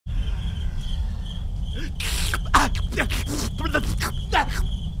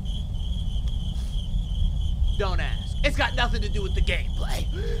Don't ask. It's got nothing to do with the gameplay.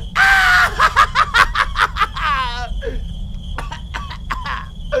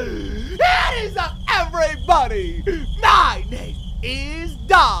 It is up, everybody! My name is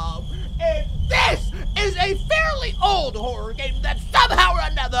Dom, and this is a fairly old horror game that somehow or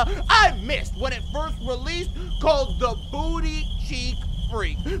another I missed when it first released, called the Booty Cheek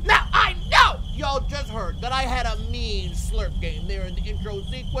Freak. Now, I know y'all just heard that I had a mean slurp game there in the intro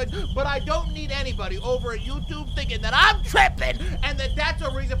sequence, but I don't need anybody over at YouTube thinking that I'm tripping and that that's a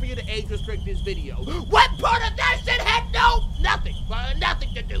reason for you to age restrict this video. What part of that shit had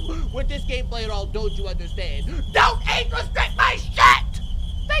nothing to do with this gameplay at all, don't you understand? Don't age restrict my shit!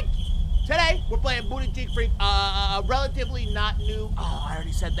 Thank you. Today, we're playing Booty Cheek Freak, relatively not new. Oh, I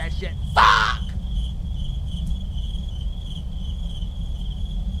already said that shit. Fuck!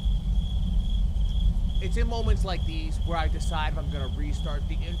 It's in moments like these where I decide if I'm gonna restart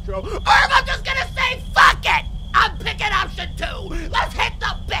the intro or if I'm just gonna say, fuck it! I'm picking option 2! Let's hit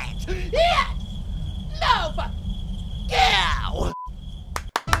the bench! Yes! No, fuck! Yeah! Woo!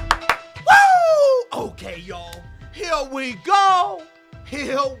 Okay, y'all. Here we go!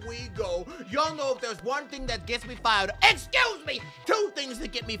 Here we go. Y'all know if there's one thing that gets me fired up, excuse me, 2 things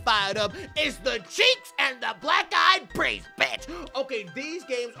that get me fired up is the cheeks and the black-eyed priest, bitch. Okay, these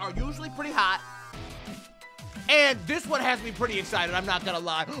games are usually pretty hot. And this one has me pretty excited, I'm not gonna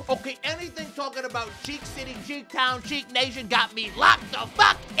lie. Okay, anything talking about Cheek City, Cheek Town, Cheek Nation got me locked the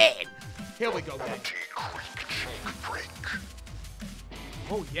fuck in. Here we go, guys.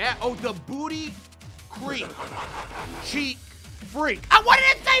 Oh, yeah? Oh, the Booty Creek Cheek Freak. What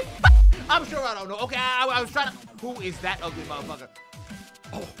did it say? I'm sure I don't know. Okay, I was trying to... Who is that ugly motherfucker?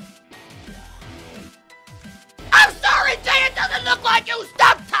 Oh. I'm sorry, Jay, it doesn't look like you.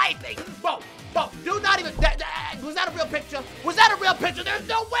 Stop typing. Bo, do not even... was that a real picture? Was that a real picture? There's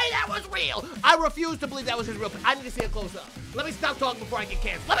no way that was real. I refuse to believe that was his real picture. I need to see it close up. Let me stop talking before I get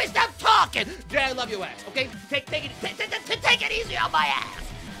canceled. Let me stop talking. Jay, I love your ass, okay? Take it easy on my ass.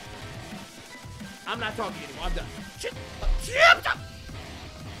 I'm not talking anymore. I'm done. Shit.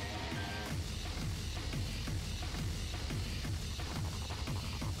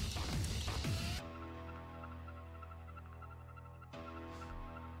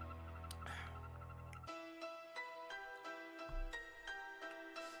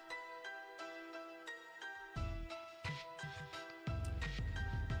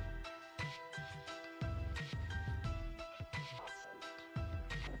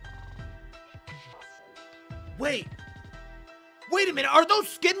 Wait a minute, are those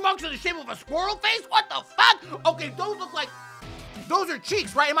skin marks in the shape of a squirrel face? What the fuck? Okay, those look like, those are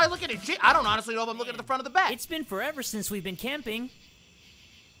cheeks, right? Am I looking at cheeks? I don't honestly know if I'm looking at the front of the back. It's been forever since we've been camping.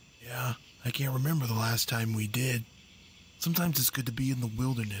 Yeah, I can't remember the last time we did. Sometimes it's good to be in the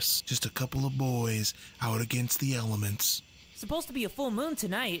wilderness, just a couple of boys out against the elements. Supposed to be a full moon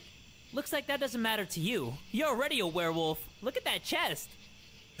tonight. Looks like that doesn't matter to you. You're already a werewolf. Look at that chest.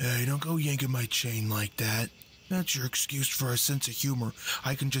 Hey, don't go yanking my chain like that. That's your excuse for a sense of humor.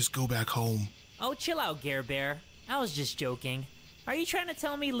 I can just go back home. Oh, chill out, Gare Bear. I was just joking. Are you trying to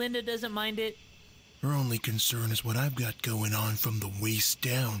tell me Linda doesn't mind it? Her only concern is what I've got going on from the waist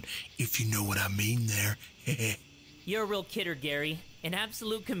down, if you know what I mean there. You're a real kidder, Gary. An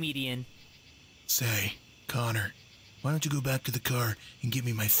absolute comedian. Say, Connor, why don't you go back to the car and get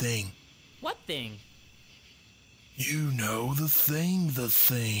me my thing? What thing? You know, the thing.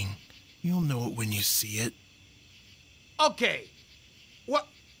 You'll know it when you see it. Okay. What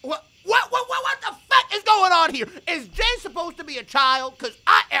the fuck is going on here? Is Jay supposed to be a child? Because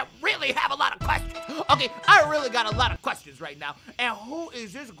I really have a lot of questions. Okay, I really got a lot of questions right now. And who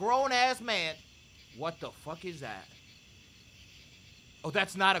is this grown-ass man? What the fuck is that? Oh,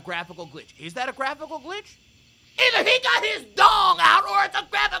 that's not a graphical glitch. Is that a graphical glitch? Either he got his dong out or it's a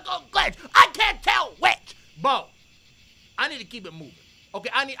graphical glitch. I can't tell which. Bo, I need to keep it moving. Okay,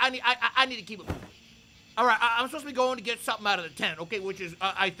 I need to keep it moving. All right, I'm supposed to be going to get something out of the tent, okay, which is,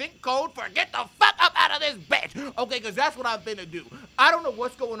 I think, code for get the fuck up out of this bitch, okay, because that's what I've been to do. I don't know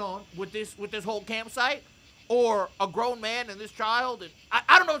what's going on with this whole campsite, or a grown man and this child, and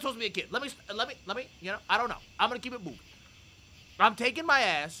I don't know if it's supposed to be a kid. Let me, you know, I don't know. I'm going to keep it moving. I'm taking my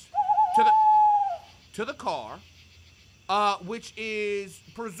ass to the car, which is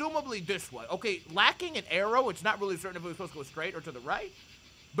presumably this way. Okay, lacking an arrow, it's not really certain if it was supposed to go straight or to the right,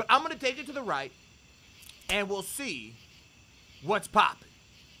 but I'm going to take it to the right, and we'll see what's popping.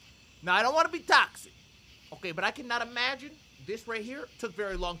 Now, I don't want to be toxic, okay, but I cannot imagine this right here took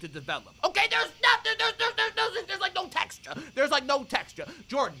very long to develop. Okay, there's like no texture. There's like no texture.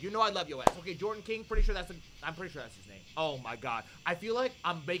 Jordan, you know I love your ass. Okay, Jordan King, I'm pretty sure that's his name. Oh my god. I feel like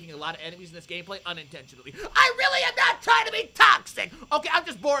I'm making a lot of enemies in this gameplay unintentionally. I really am not trying to be toxic. Okay, I'm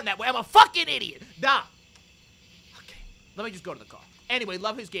just born that way. I'm a fucking idiot. Nah. Okay, let me just go to the car. Anyway,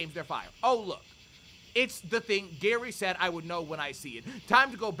 love his games, they're fire. Oh, look. It's the thing Gary said I would know when I see it.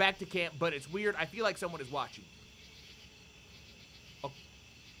 Time to go back to camp, but it's weird. I feel like someone is watching.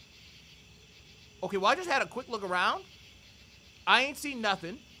 Okay, well, I just had a quick look around. I ain't seen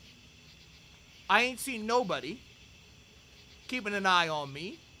nothing. I ain't seen nobody keeping an eye on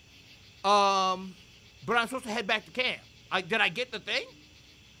me. But I'm supposed to head back to camp. Did I get the thing?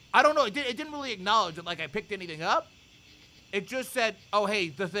 I don't know. It didn't really acknowledge that, like, I picked anything up. It just said, oh, hey,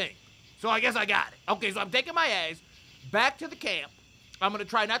 the thing. So I guess I got it. Okay, so I'm taking my ass back to the camp. I'm gonna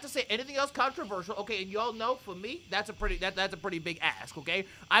try not to say anything else controversial. Okay, and y'all know for me, that's a pretty big ask. Okay,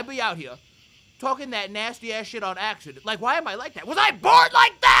 I be out here talking that nasty ass shit on accident. Like, why am I like that? Was I born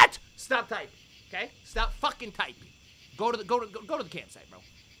like that? Stop typing. Okay, stop fucking typing. Go to the campsite, bro.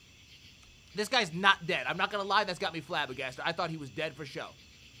 This guy's not dead. I'm not gonna lie, that's got me flabbergasted. I thought he was dead for show.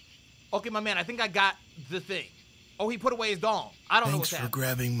 Okay, my man, I think I got the thing. Oh, he put away his dong. I don't know what's happening. Thanks for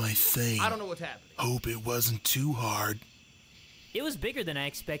grabbing my thing. I don't know what's happening. Hope it wasn't too hard. It was bigger than I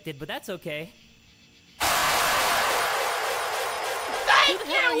expected, but that's okay. Thank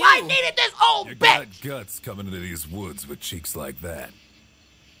you! I needed this old You bitch! got guts coming into these woods with cheeks like that.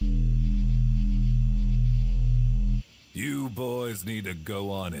 You boys need to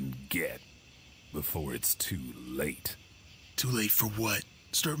go on and get before it's too late. Too late for what?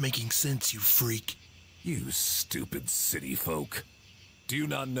 Start making sense, you freak. You stupid city folk. Do you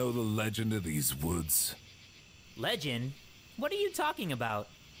not know the legend of these woods? Legend? What are you talking about?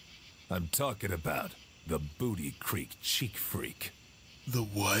 I'm talking about the Booty Creek Cheek Freak. The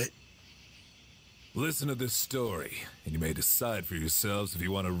what? Listen to this story, and you may decide for yourselves if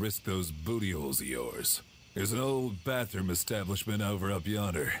you want to risk those booty holes of yours. There's an old bathroom establishment over up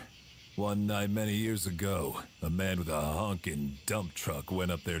yonder. One night many years ago, a man with a honkin' dump truck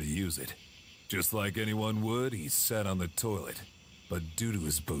went up there to use it. Just like anyone would, he sat on the toilet. But due to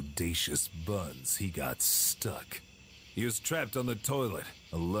his bodacious buns, he got stuck. He was trapped on the toilet,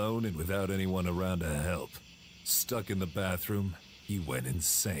 alone and without anyone around to help. Stuck in the bathroom, he went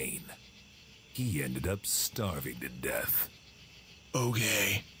insane. He ended up starving to death.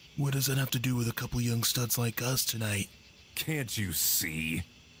 Okay, what does that have to do with a couple young studs like us tonight? Can't you see?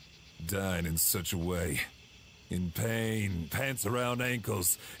 Dying in such a way. In pain, pants around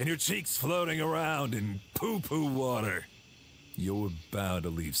ankles, and your cheeks floating around in poo-poo water. You're bound to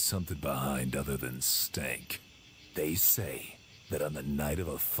leave something behind other than stank. They say that on the night of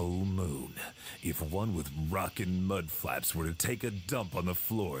a full moon, if one with rockin' mud flaps were to take a dump on the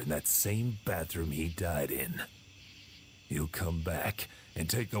floor in that same bathroom he died in, he'll come back and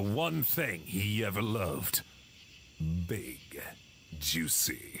take the one thing he ever loved. Big,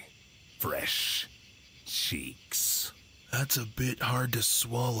 juicy, fresh cheeks. That's a bit hard to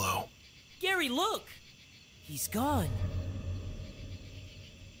swallow. Gary, look! He's gone.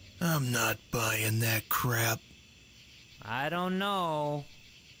 I'm not buying that crap. I don't know.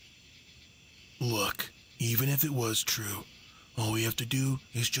 Look, even if it was true, all we have to do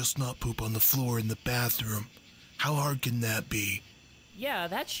is just not poop on the floor in the bathroom. How hard can that be? Yeah,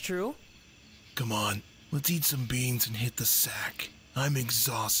 that's true. Come on, let's eat some beans and hit the sack. I'm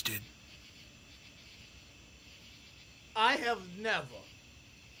exhausted. I have never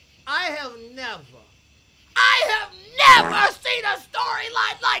seen a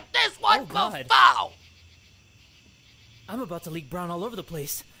storyline like this one God. before! I'm about to leak brown all over the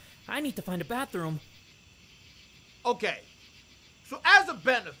place. I need to find a bathroom. Okay, so as a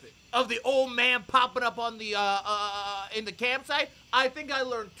benefit of the old man popping up on the, in the campsite, I think I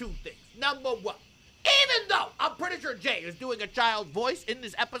learned two things. Number one, even though I'm pretty sure Jay is doing a child's voice in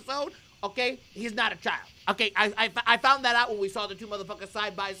this episode, okay, he's not a child. Okay, I found that out when we saw the two motherfuckers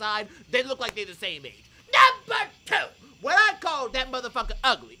side by side. They look like they're the same age. Number two, when I called that motherfucker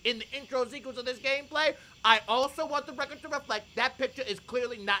ugly in the intro sequence of this gameplay, I also want the record to reflect that picture is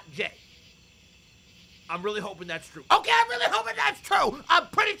clearly not Jay. I'm really hoping that's true. Okay, I'm really hoping that's true. I'm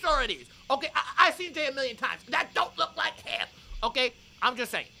pretty sure it is. Okay, I've seen Jay a million times. That don't look like him. Okay, I'm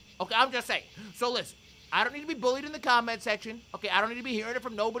just saying. Okay, I'm just saying. So listen, I don't need to be bullied in the comment section. Okay, I don't need to be hearing it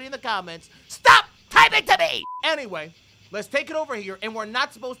from nobody in the comments. Stop typing to me! Anyway, let's take it over here, and we're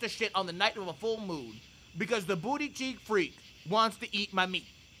not supposed to shit on the night of a full moon because the booty cheek freak wants to eat my meat.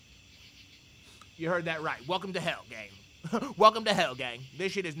 You heard that right. Welcome to hell, gang. Welcome to hell, gang.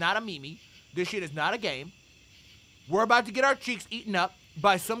 This shit is not a meme. This shit is not a game. We're about to get our cheeks eaten up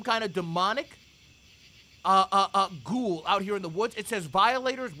by some kind of demonic ghoul out here in the woods. It says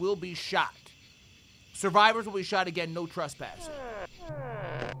violators will be shot. Survivors will be shot again, no trespassing.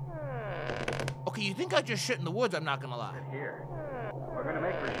 Okay, you think I just shit in the woods, I'm not gonna lie. Here. We're gonna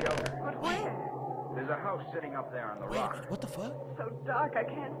make for shelter. But where? There's a house sitting up there on the Wait a rock. minute, what the fuck? So dark I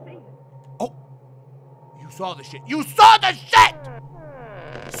can't see it. Oh, you saw the shit. You saw the shit!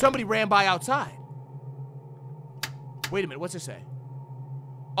 Somebody ran by outside. Wait a minute, what's it say?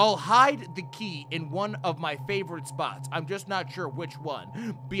 I'll hide the key in one of my favorite spots. I'm just not sure which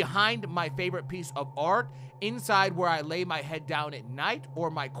one. Behind my favorite piece of art, inside where I lay my head down at night, or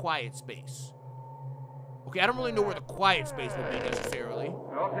my quiet space. Okay, I don't really know where the quiet space would be necessarily.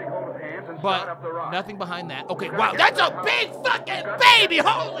 I'll take hold of hands and start up the But rock. nothing behind that. Okay, wow, that's a big fucking baby!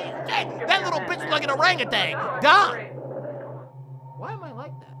 Holy shit! That little bitch is like an orangutan. Dom! Why am I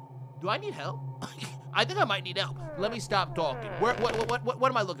like that? Do I need help? I think I might need help. Let me stop talking. What am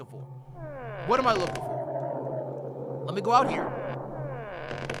I looking for? What am I looking for? Let me go out here.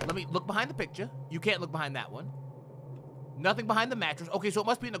 Let me look behind the picture. You can't look behind that one. Nothing behind the mattress. Okay, so it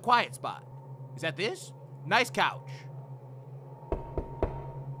must be in the quiet spot. Is that this? Nice couch.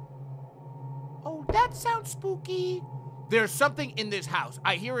 Oh, that sounds spooky. There's something in this house.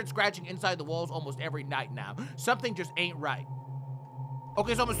 I hear it scratching inside the walls almost every night now. Something just ain't right.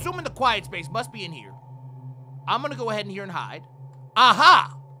 Okay, so I'm assuming the quiet space must be in here. I'm gonna go ahead in here and hide.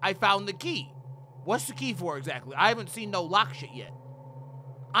 Aha! I found the key. What's the key for exactly? I haven't seen no lock shit yet.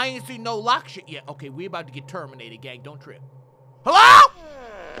 I ain't seen no lock shit yet. Okay, we about to get terminated, gang. Don't trip. Hello?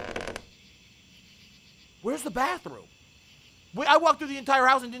 Where's the bathroom? Wait, I walked through the entire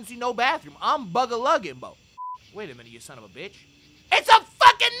house and didn't see no bathroom. I'm bugga-lugging, bo. Wait a minute, you son of a bitch. It's a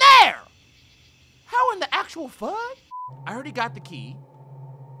fucking there! How in the actual fuck? I already got the key.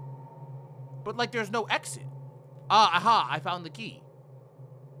 But, like, there's no exit. Aha, I found the key.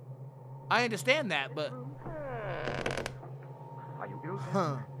 I understand that, but... Are you ill?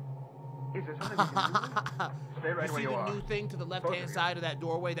 Huh. Is there something we can do? Stay right You where see you the are. new thing to the left-hand side of that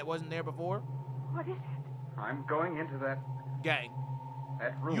doorway that wasn't there before? What is it? I'm going into that Gang.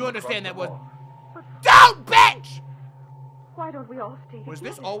 room. You understand across that the was... hall. Don't, bitch! Why don't we all stay Was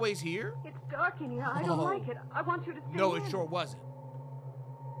this together? always here? It's dark in here. I don't Oh. like it. I want you to stay No, in. it sure wasn't.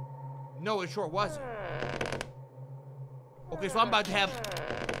 No, it sure wasn't. Okay, so I'm about to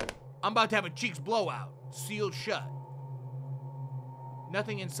have a cheeks blowout. Sealed shut.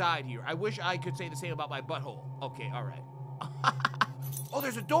 Nothing inside here. I wish I could say the same about my butthole. Okay, alright. Oh,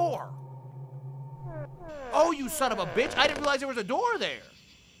 there's a door! Oh, you son of a bitch! I didn't realize there was a door there!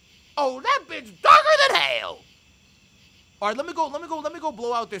 Oh, that bitch darker than hell! Alright, let me go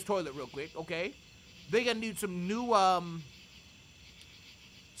blow out this toilet real quick, okay? They gonna need some new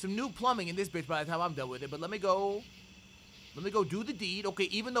plumbing in this bitch by the time I'm done with it, but let me go do the deed, okay,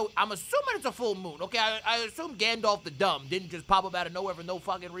 even though I'm assuming it's a full moon, okay, I assume Gandalf the Dumb didn't just pop up out of nowhere for no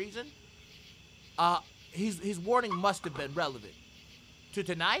fucking reason. His warning must have been relevant to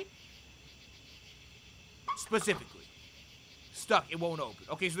tonight, specifically. Stuck, it won't open.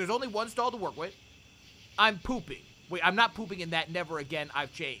 Okay, so there's only one stall to work with. I'm pooping. Wait, I'm not pooping in that. Never again.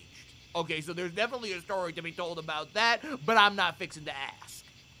 I've changed. Okay, so there's definitely a story to be told about that, but I'm not fixing to ask.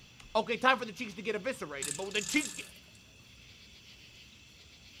 Okay, time for the cheeks to get eviscerated, but the cheeks get...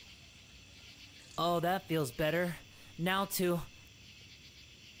 Oh, that feels better. Now to...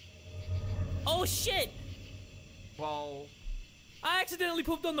 Oh, shit! Well, I accidentally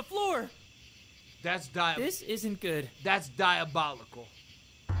pooped on the floor! that's This isn't good. That's diabolical.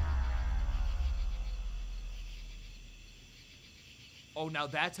 Oh, now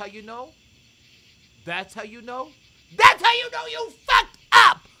that's how you know? That's how you know? That's how you know you fucked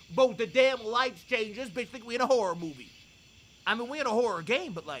up! Both the damn lights changes, bitch think we in a horror movie. I mean, we in a horror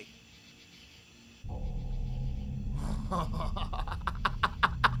game, but like...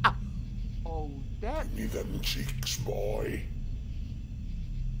 Oh, that... Give me them cheeks, boy.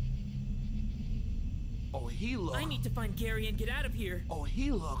 Oh, he look... I need to find Gary and get out of here. Oh,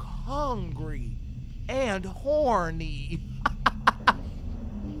 he look hungry and horny.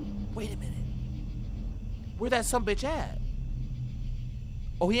 Wait a minute. Where that sumbitch at?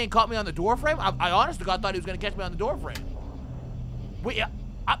 Oh, he ain't caught me on the door frame? I honest to God thought he was gonna catch me on the door frame. Wait,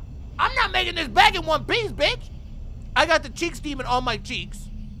 I'm not making this bag in one piece, bitch. I got the cheek steaming on my cheeks.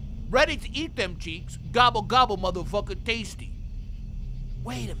 Ready to eat them cheeks. Gobble, gobble, motherfucker, tasty.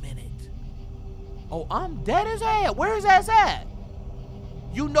 Wait a minute. Oh, I'm dead as hell. Where his ass at?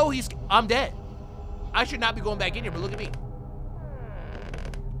 You know I'm dead. I should not be going back in here, but look at me.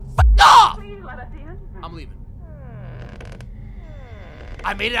 Fuck off! Please let us in. I'm leaving.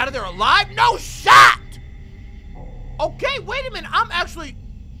 I made it out of there alive? No shot! Okay, wait a minute. I'm actually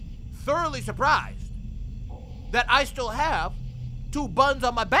thoroughly surprised that I still have 2 buns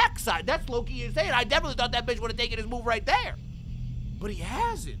on my backside. That's low-key insane. I definitely thought that bitch would have taken his move right there. But he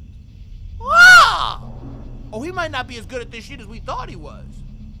hasn't. Ah! Oh, he might not be as good at this shit as we thought he was.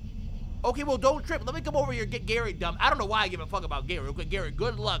 Okay, well, don't trip. Let me come over here and get Gary dumb. I don't know why I give a fuck about Gary. Okay, Gary,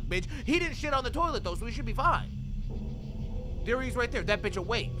 good luck, bitch. He didn't shit on the toilet, though, so he should be fine. There he is right there. That bitch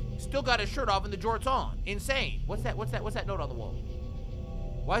awake. Still got his shirt off and the jorts on. Insane. What's that note on the wall?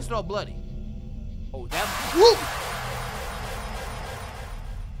 Why is it all bloody? Oh, that... Woo!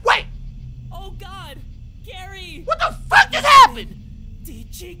 Wait! Oh God, Gary! What the fuck just happened?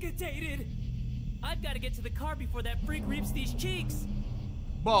 Decheekatated. I've got to get to the car before that freak reaps these cheeks.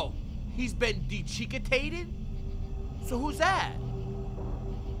 Bo, he's been decheekatated? So who's that?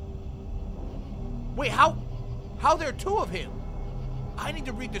 Wait, how there are 2 of him? I need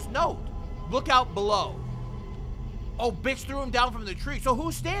to read this note. Look out below. Oh, bitch threw him down from the tree. So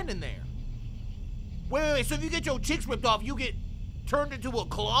who's standing there? Wait. So if you get your cheeks ripped off, you get turned into a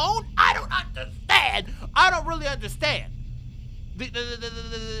clone? I don't understand. I don't really understand. The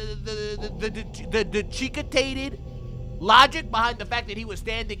cheekatated logic behind the fact that he was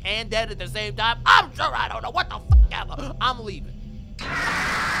standing and dead at the same time. I'm sure I don't know what the fuck ever. I'm leaving.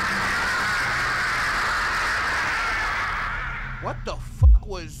 What the fuck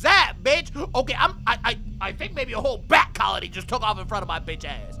was that, bitch? Okay, I think maybe a whole bat colony just took off in front of my bitch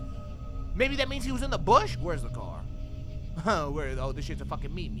ass. Maybe that means he was in the bush? Where's the car? Oh, this shit's a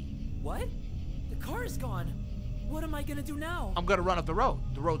fucking me. What? The car is gone. What am I gonna do now? I'm gonna run up the road.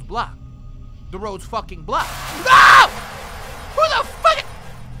 The road's blocked. The road's fucking blocked. No! Who the fuck?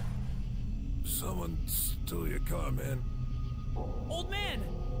 Someone stole your car, man. Old man,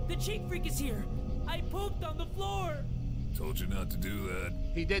 the cheek freak is here. I pooped on the floor. Told you not to do that.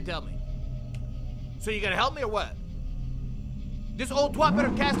 He did tell me. So you gonna help me or what? This old twat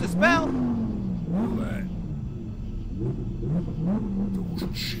better cast a spell. What?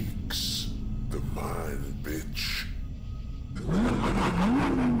 Those cheeks, they're mine, bitch.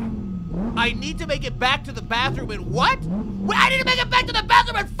 I need to make it back to the bathroom and what? Wait, I need to make it back to the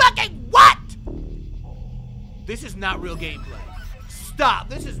bathroom and fucking what? This is not real gameplay. Stop,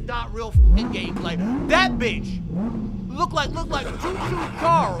 this is not real fucking gameplay. That bitch look like Choo Choo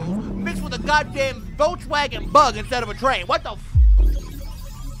Charles mixed with a goddamn Volkswagen Bug instead of a train. What the f?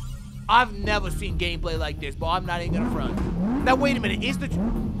 I've never seen gameplay like this, but I'm not even gonna front. Now wait a minute, is the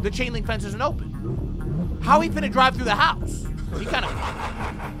chain link fence isn't open? How he finna drive through the house? He's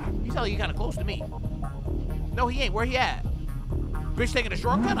telling you kinda close to me. No, he ain't. Where he at? Bitch taking a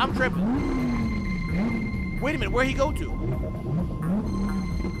shortcut? I'm tripping. Wait a minute, where he go to?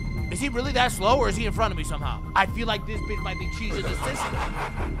 Is he really that slow or is he in front of me somehow? I feel like this bitch might be cheesing the system.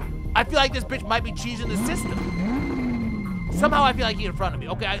 I feel like this bitch might be cheesing the system. Somehow I feel like he's in front of me.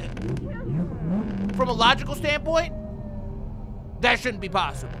 Okay, from a logical standpoint, that shouldn't be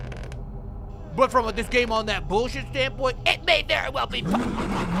possible. But from this game on that bullshit standpoint, it may very well be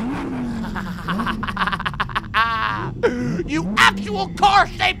You actual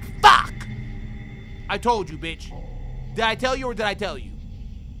car-shaped fuck! I told you, bitch. Did I tell you or did I tell you?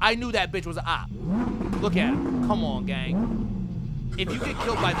 I knew that bitch was an op. Look at him. Come on, gang. If you get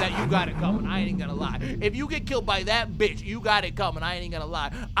killed by that, you got it coming. I ain't gonna lie. If you get killed by that bitch, you got it coming. I ain't gonna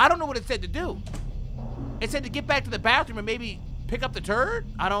lie. I don't know what it said to do. It said to get back to the bathroom and maybe pick up the turd?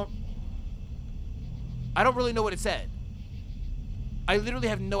 I don't really know what it said. I literally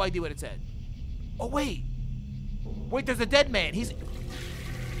have no idea what it said. Oh, wait. Wait, there's a dead man.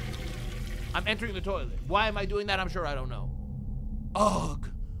 I'm entering the toilet. Why am I doing that? I'm sure I don't know. Ugh.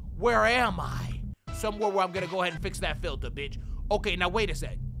 Where am I? Somewhere where I'm gonna go ahead and fix that filter, bitch. Okay, now wait a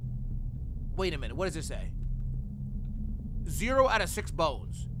sec. Wait a minute, what does it say? 0 out of 6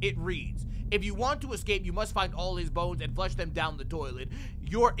 bones. It reads, if you want to escape, you must find all his bones and flush them down the toilet.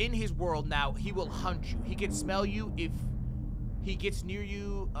 You're in his world now. He will hunt you. He can smell you. If he gets near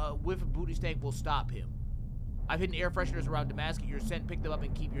you, whiff of booty stank will stop him. I've hidden air fresheners around to mask your scent. Pick them up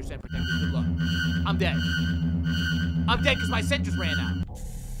and keep your scent protected. Good luck. I'm dead. I'm dead because my scent just ran out.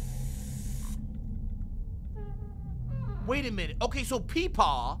 Wait a minute. Okay, so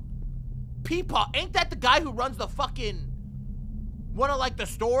Peepaw, ain't that the guy who runs the fucking one of like the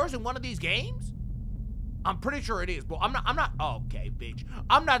stores in one of these games? I'm pretty sure it is, but I'm not, oh, okay, bitch.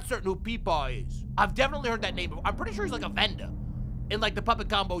 I'm not certain who Peepaw is. I've definitely heard that name before. I'm pretty sure he's like a vendor in like the Puppet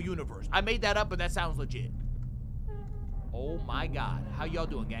Combo universe. I made that up, but that sounds legit. Oh my God. How y'all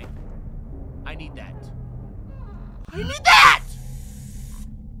doing, gang? I need that. I need that!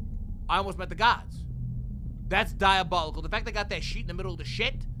 I almost met the gods. That's diabolical. The fact they got that sheet in the middle of the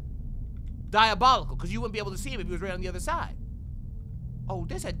shit, diabolical, because you wouldn't be able to see him if he was right on the other side. Oh,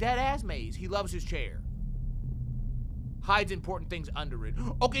 this a dead-ass maze. He loves his chair. Hides important things under it.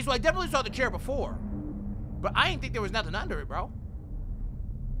 Okay, so I definitely saw the chair before. But I didn't think there was nothing under it, bro.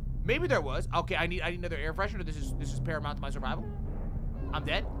 Maybe there was. Okay, I need another air freshener. This is paramount to my survival. I'm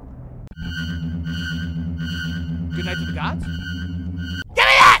dead. Good night to the gods. Give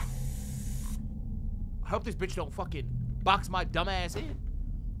me that! I hope this bitch don't fucking box my dumb ass in.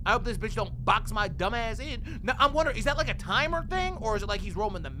 I hope this bitch don't box my dumb ass in. Now, I'm wondering, is that like a timer thing? Or is it like he's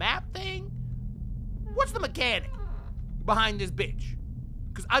roaming the map thing? What's the mechanic behind this bitch?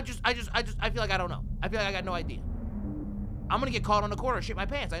 Because I feel like I don't know. I feel like I got no idea. I'm gonna get caught on the corner and shit my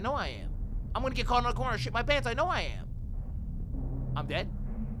pants. I know I am. I'm gonna get caught on the corner and shit my pants. I know I am. I'm dead.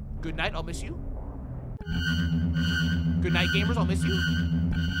 Good night, I'll miss you. Good night, gamers, I'll miss you.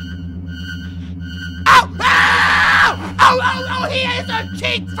 Ow! Ow! Oh, he is a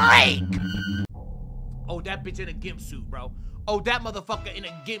cheek freak! Oh, that bitch in a gimp suit, bro. Oh, that motherfucker in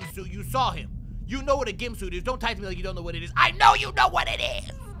a gimp suit. You saw him. You know what a gimp suit is. Don't type to me like you don't know what it is. I know you know what it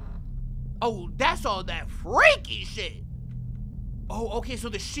is. Oh, that's all that freaky shit. Oh, okay, so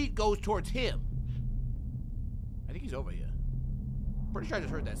the sheet goes towards him. I think he's over here. Pretty sure I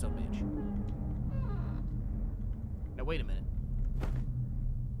just heard that some bitch. Now, wait a minute.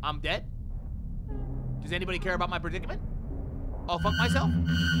 I'm dead? Does anybody care about my predicament? Oh, fuck myself?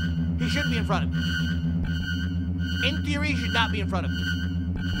 He shouldn't be in front of me. In theory, he should not be in front of me.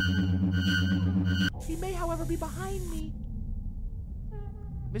 He may, however, be behind me.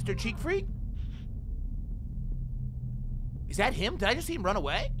 Mr. Cheek Freak? Is that him? Did I just see him run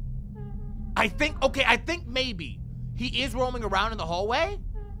away? I think maybe he is roaming around in the hallway.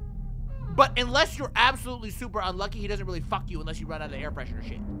 But unless you're absolutely super unlucky, he doesn't really fuck you unless you run out of air pressure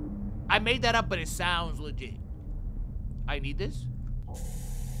shit. I made that up, but it sounds legit. I need this.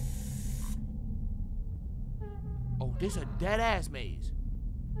 Oh, this is a dead-ass maze.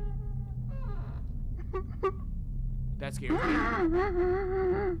 That scares me.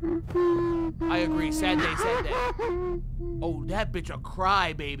 I agree. Sad day, sad day. Oh, that bitch a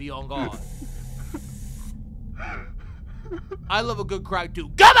crybaby on God. I love a good cry too.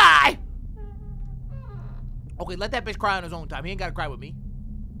 Goodbye! Okay, let that bitch cry on his own time. He ain't gotta cry with me.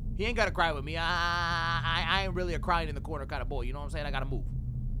 He ain't gotta cry with me. I ain't really a crying in the corner kind of boy. You know what I'm saying? I gotta move.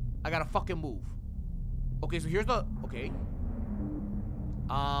 I gotta fucking move. Okay, so here's the... Okay.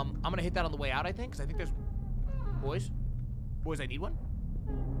 I'm gonna hit that on the way out, I think. Because I think there's... Boys, I need one.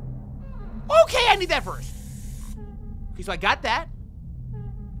 Okay, I need that first. Okay, so I got that.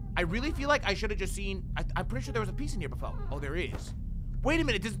 I really feel like I should have just seen... I'm pretty sure there was a piece in here before. Oh, there is. Wait a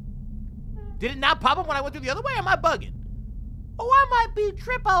minute. Did it not pop up when I went through the other way? Or am I bugging? Oh, I might be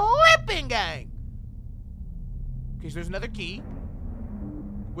triple-lipping, gang. Okay, so there's another key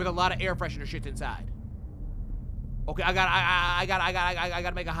with a lot of air freshener shit inside. Okay, I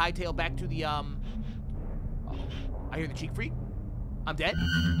gotta make a hightail back to the I hear the cheek freak. I'm dead.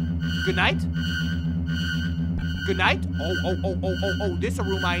 Good night. Good night. Oh, this a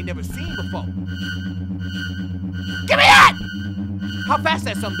room I ain't never seen before. Give me that! How fast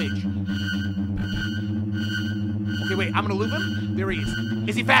that some bitch? Okay, wait, I'm gonna loop him. There he is.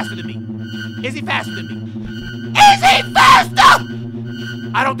 Is he faster than me? Is he faster than me? Is he faster?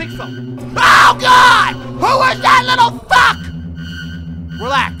 I don't think so. Oh, God! Who was that little fuck?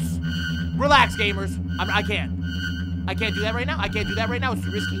 Relax. Relax, gamers. I can't. I can't do that right now. I can't do that right now. It's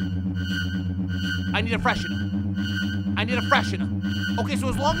too risky. I need a freshener. I need a freshener. Okay, so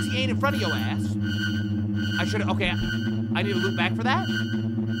as long as he ain't in front of your ass, I should... Okay, I need to loop back for that.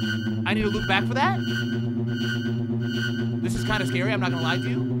 I need to loop back for that. This is kind of scary. I'm not gonna lie to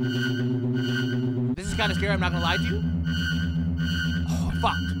you. This is kind of scary. I'm not gonna lie to you. Oh, I'm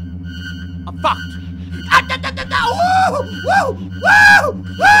fucked. I'm fucked. Woo! Woo! Woo!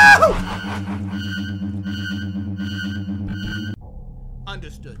 Woo!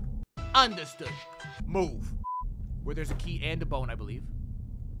 Understood. Understood. Move. Where there's a key and a bone, I believe.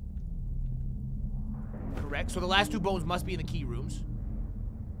 Correct. So the last two bones must be in the key rooms.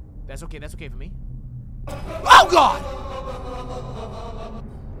 That's okay. That's okay for me. Oh, God!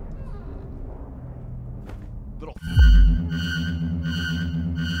 Little...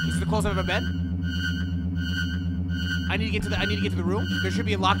 This is the closest I've ever been. I need to get to the room. There should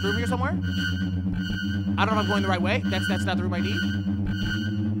be a locked room here somewhere. I don't know if I'm going the right way. That's not the room I need.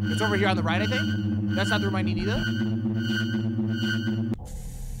 It's over here on the right, I think. That's not the room I need either.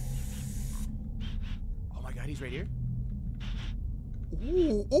 Oh my God, he's right here.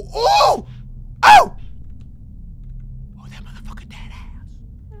 Ooh, ooh, ooh! Oh! Oh, that motherfucker dead ass.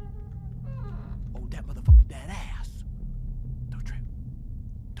 Oh, that motherfucker dead ass. Don't trip.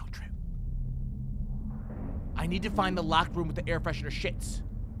 Don't trip. I need to find the locked room with the air freshener shits.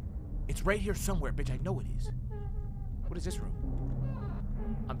 It's right here somewhere, bitch. I know it is. What is this room?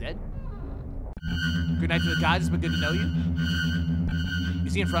 I'm dead. Good night to the gods. It's been good to know you.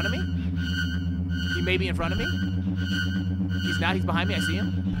 Is he in front of me? He may be in front of me. He's not. He's behind me. I see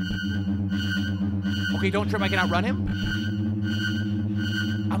him. Okay, don't trip. I can outrun him.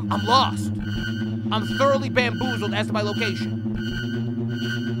 I'm lost. I'm thoroughly bamboozled as to my location.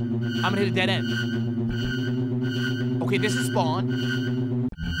 I'm gonna hit a dead end. Okay, this is spawn.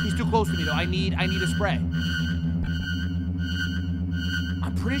 He's too close to me though. I need a spray.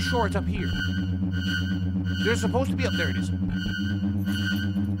 I'm pretty sure it's up here. There's supposed to be up there. It is.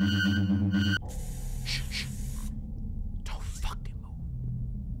 Shh, shh. Don't fucking move.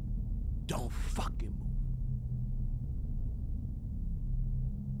 Don't fucking move.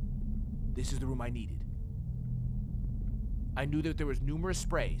 This is the room I needed. I knew that there was numerous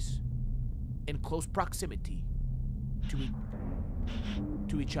sprays in close proximity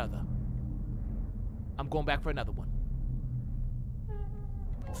to each other. I'm going back for another one.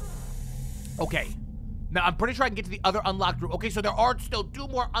 Okay. Now, I'm pretty sure I can get to the other unlocked room. Okay, so there are still 2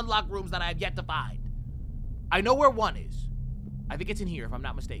 more unlocked rooms that I have yet to find. I know where one is. I think it's in here, if I'm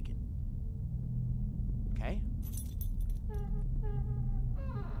not mistaken. Okay.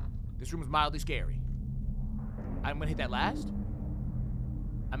 This room is mildly scary. I'm gonna hit that last.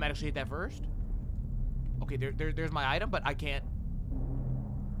 I might actually hit that first. Okay, there's my item, but I can't.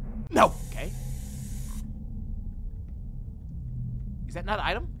 No! Okay. Is that not an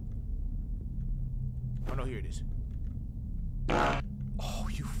item? Oh, no, here it is. Oh,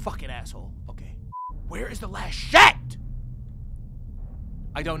 you fucking asshole. Okay. Where is the last shit?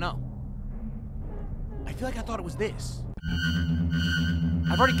 I don't know. I feel like I thought it was this.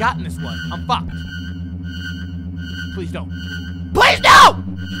 I've already gotten this one. I'm fucked. Please don't. Please no!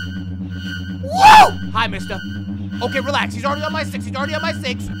 Whoa! Hi, mister. Okay, relax. He's already on my 6. He's already on my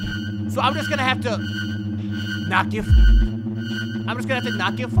 6. So I'm just gonna have to knock you. I'm just gonna have to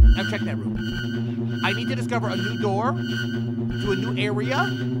knock you. Now check that room. I need to discover a new door to a new area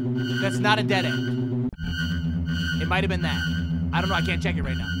that's not a dead end. It might have been that. I don't know. I can't check it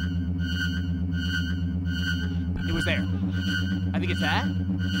right now. It was there. I think it's that.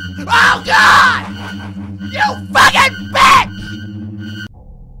 Oh, God! You fucking bitch!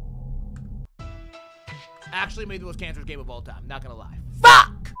 Actually, maybe the most cancerous game of all time. Not gonna lie.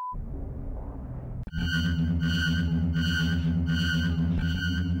 Fuck!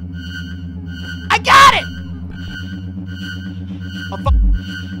 I got it! A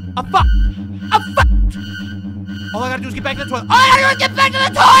fuck! All I gotta do is get back to the toilet. All I gotta do is get back to the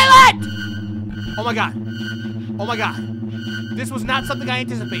toilet! Oh my God. Oh my God. This was not something I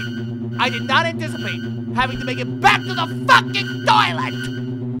anticipated. I did not anticipate having to make it back to the fucking toilet!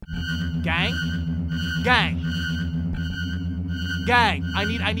 Gang? Gang. Gang. I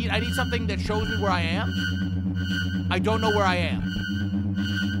need something that shows me where I am. I don't know where I am.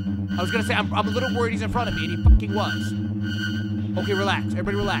 I was gonna say, I'm a little worried he's in front of me, and he fucking was. Okay, relax.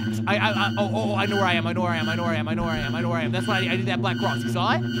 Everybody relax. I know where I am. I know where I am. I know where I am. I know where I am. I know where I am. That's why I did that black cross. You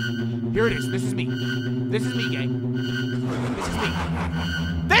saw it? Here it is. This is me. This is me, gang. This is me.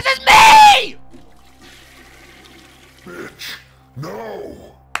 This is me! Bitch,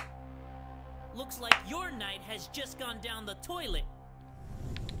 no! Looks like your night has just gone down the toilet.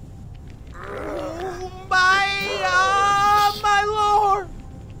 Oh my lord!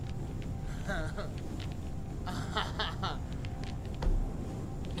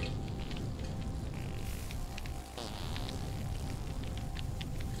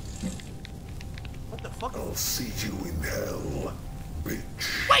 What the fuck? I'll see you in hell, bitch.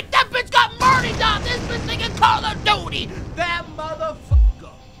 Wait, that bitch got murdered on this bitch thinking Call of Duty! That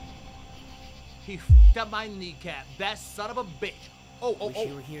motherfucker! He f***ed up my kneecap. That son of a bitch. Wish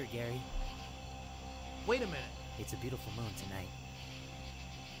you were here, Gary. Wait a minute. It's a beautiful moon tonight.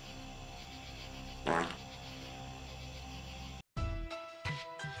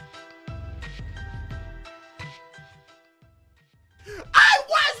 I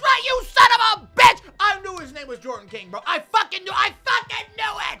was right, you son of a bitch! I knew his name was Jordan King, bro. I fucking knew it!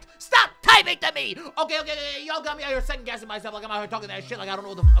 Stop typing to me! Okay, y'all got me out here second guessing myself like I'm out here talking that shit like I don't know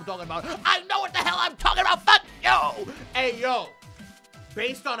what the f I'm talking about. I know what the hell I'm talking about, fuck you! Hey, yo.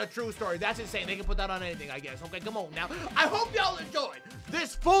 Based on a true story. That's insane. They can put that on anything, I guess. Okay, come on now. I hope y'all enjoyed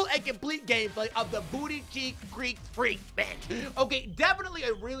this full and complete gameplay of the Booty Cheek Creek Freak, bitch. Okay, definitely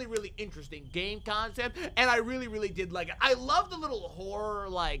a really, really interesting game concept, and I really, really did like it. I love the little horror,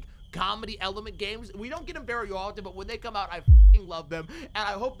 like, comedy element games. We don't get them very often, but when they come out, I f***ing love them, and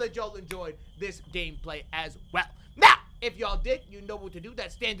I hope that y'all enjoyed this gameplay as well. Now, If y'all did, you know what to do.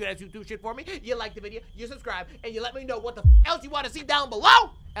 That's standard as you do shit for me. You like the video, you subscribe, and you let me know what the else you want to see down below.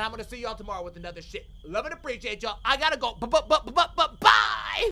 And I'm gonna see y'all tomorrow with another shit. Love and appreciate y'all. I gotta go. Bye.